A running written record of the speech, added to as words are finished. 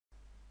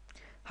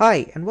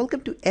Hi and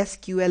welcome to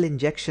SQL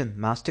Injection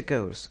Master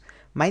Course.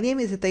 My name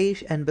is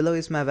Hitesh and below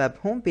is my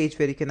web homepage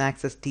where you can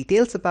access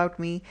details about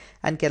me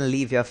and can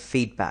leave your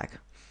feedback.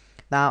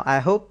 Now I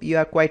hope you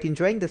are quite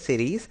enjoying the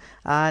series,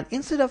 and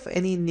instead of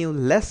any new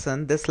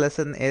lesson, this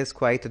lesson is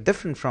quite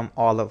different from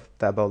all of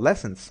the above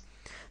lessons.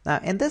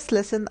 Now in this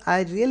lesson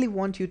I really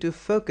want you to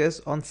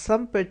focus on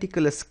some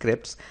particular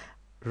scripts.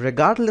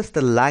 Regardless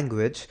the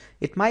language,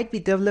 it might be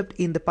developed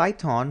in the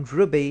Python,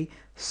 Ruby,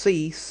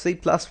 C, C++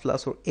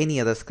 or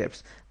any other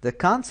scripts. The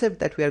concept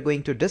that we are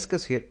going to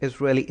discuss here is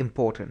really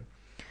important.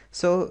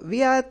 So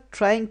we are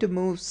trying to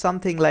move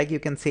something like, you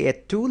can say, a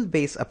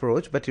tool-based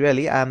approach, but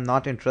really I'm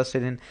not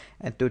interested in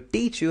to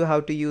teach you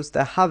how to use the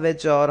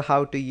Havage or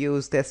how to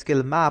use the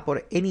SQL map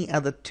or any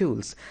other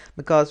tools,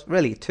 because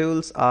really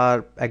tools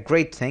are a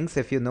great things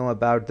if you know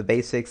about the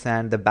basics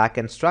and the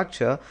backend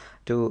structure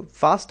to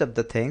fast up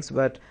the things,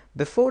 but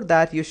before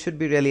that you should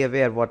be really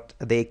aware what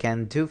they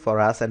can do for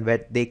us and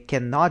what they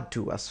cannot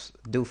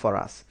do for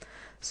us.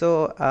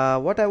 So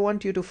what I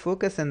want you to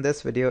focus in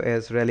this video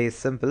is really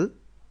simple.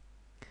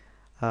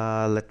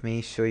 Let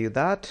me show you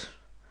that.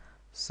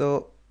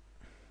 So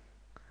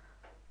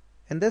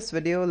in this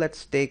video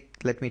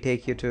let me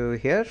take you to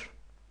here.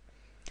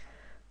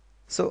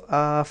 So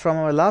from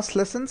our last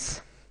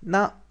lessons,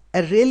 now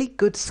a really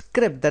good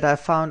script that I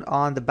found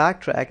on the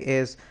backtrack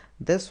is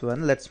this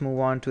one. Let's move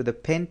on to the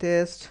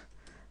Pinterest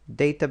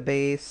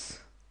database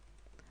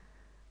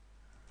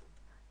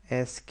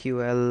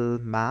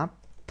SQL map,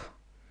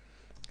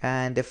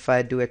 and if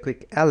I do a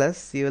quick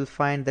ls, you will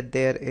find that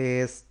there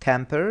is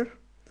temper,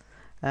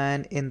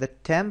 and in the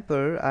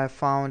temper I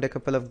found a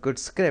couple of good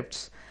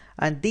scripts,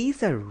 and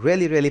these are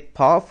really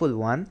powerful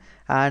one.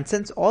 And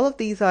since all of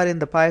these are in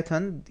the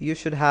Python,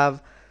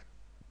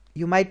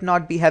 you might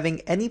not be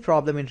having any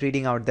problem in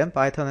reading out them.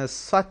 Python is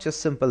such a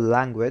simple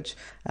language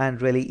and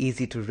really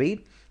easy to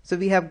read. So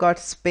we have got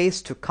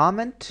space to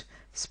comment,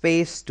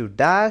 space to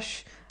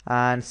dash,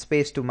 and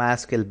space to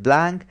MySQL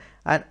blank,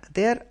 and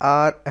there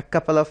are a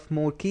couple of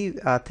more key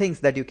things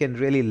that you can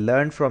really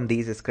learn from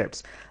these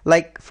scripts.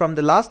 Like from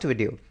the last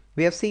video,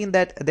 we have seen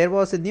that there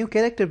was a new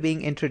character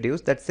being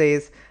introduced that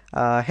says,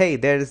 hey,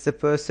 there is a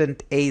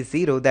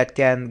 %A0 that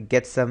can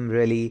get some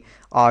really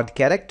odd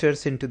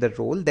characters into the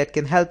role that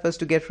can help us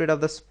to get rid of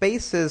the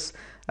spaces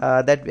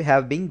that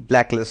have been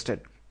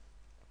blacklisted.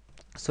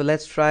 So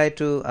let's try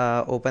to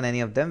open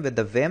any of them with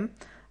the Vim,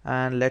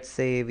 and let's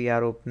say we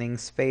are opening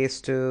space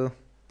to,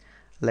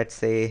 let's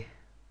say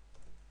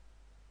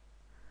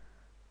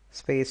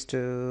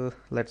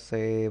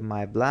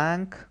my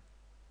blank,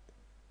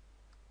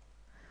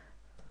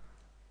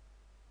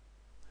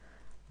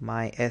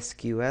 my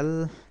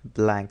SQL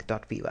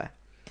blank.py.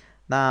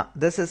 Now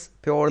this is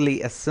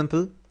purely a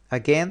simple,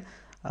 again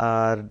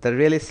the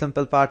really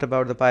simple part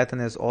about the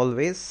Python is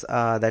always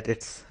that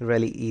it's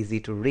really easy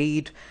to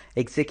read,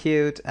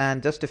 execute,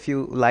 and just a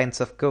few lines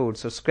of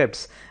codes or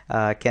scripts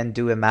can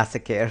do a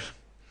massacre.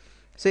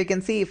 So you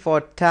can see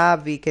for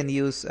tab we can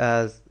use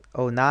 09,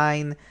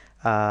 0A,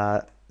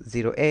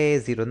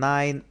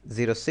 09,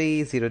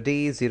 0C,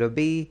 0D,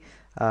 0B,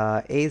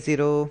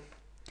 A0.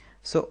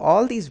 So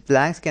all these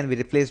blanks can be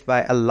replaced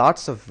by a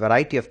lots of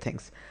variety of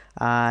things.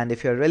 And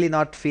if you're really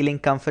not feeling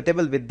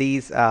comfortable with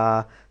these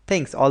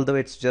things, although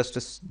it's just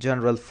a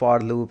general for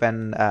loop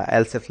and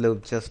else if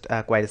loop, just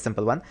quite a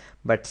simple one,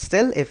 but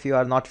still if you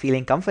are not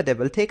feeling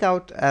comfortable, take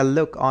out a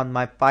look on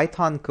my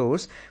Python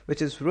course,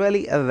 which is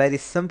really a very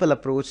simple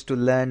approach to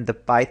learn the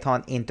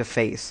Python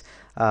interface.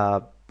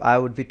 I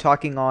would be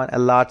talking on a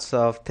lots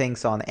of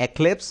things on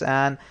Eclipse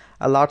and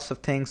a lots of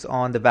things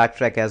on the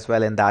backtrack as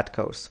well in that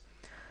course.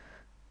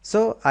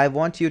 So I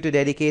want you to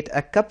dedicate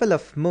a couple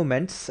of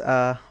moments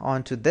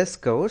onto this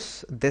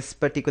course, this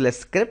particular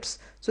scripts,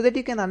 so that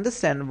you can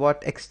understand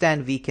what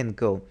extent we can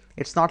go.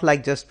 It's not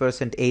like just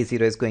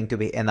 %A0 is going to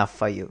be enough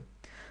for you.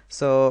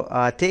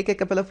 So take a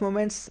couple of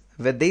moments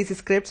with these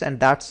scripts, and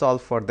that's all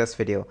for this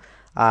video.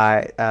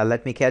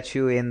 Let me catch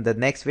you in the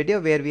next video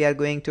where we are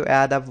going to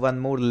add up one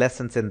more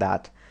lessons in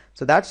that.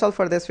 So that's all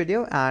for this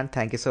video, and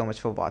thank you so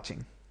much for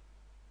watching.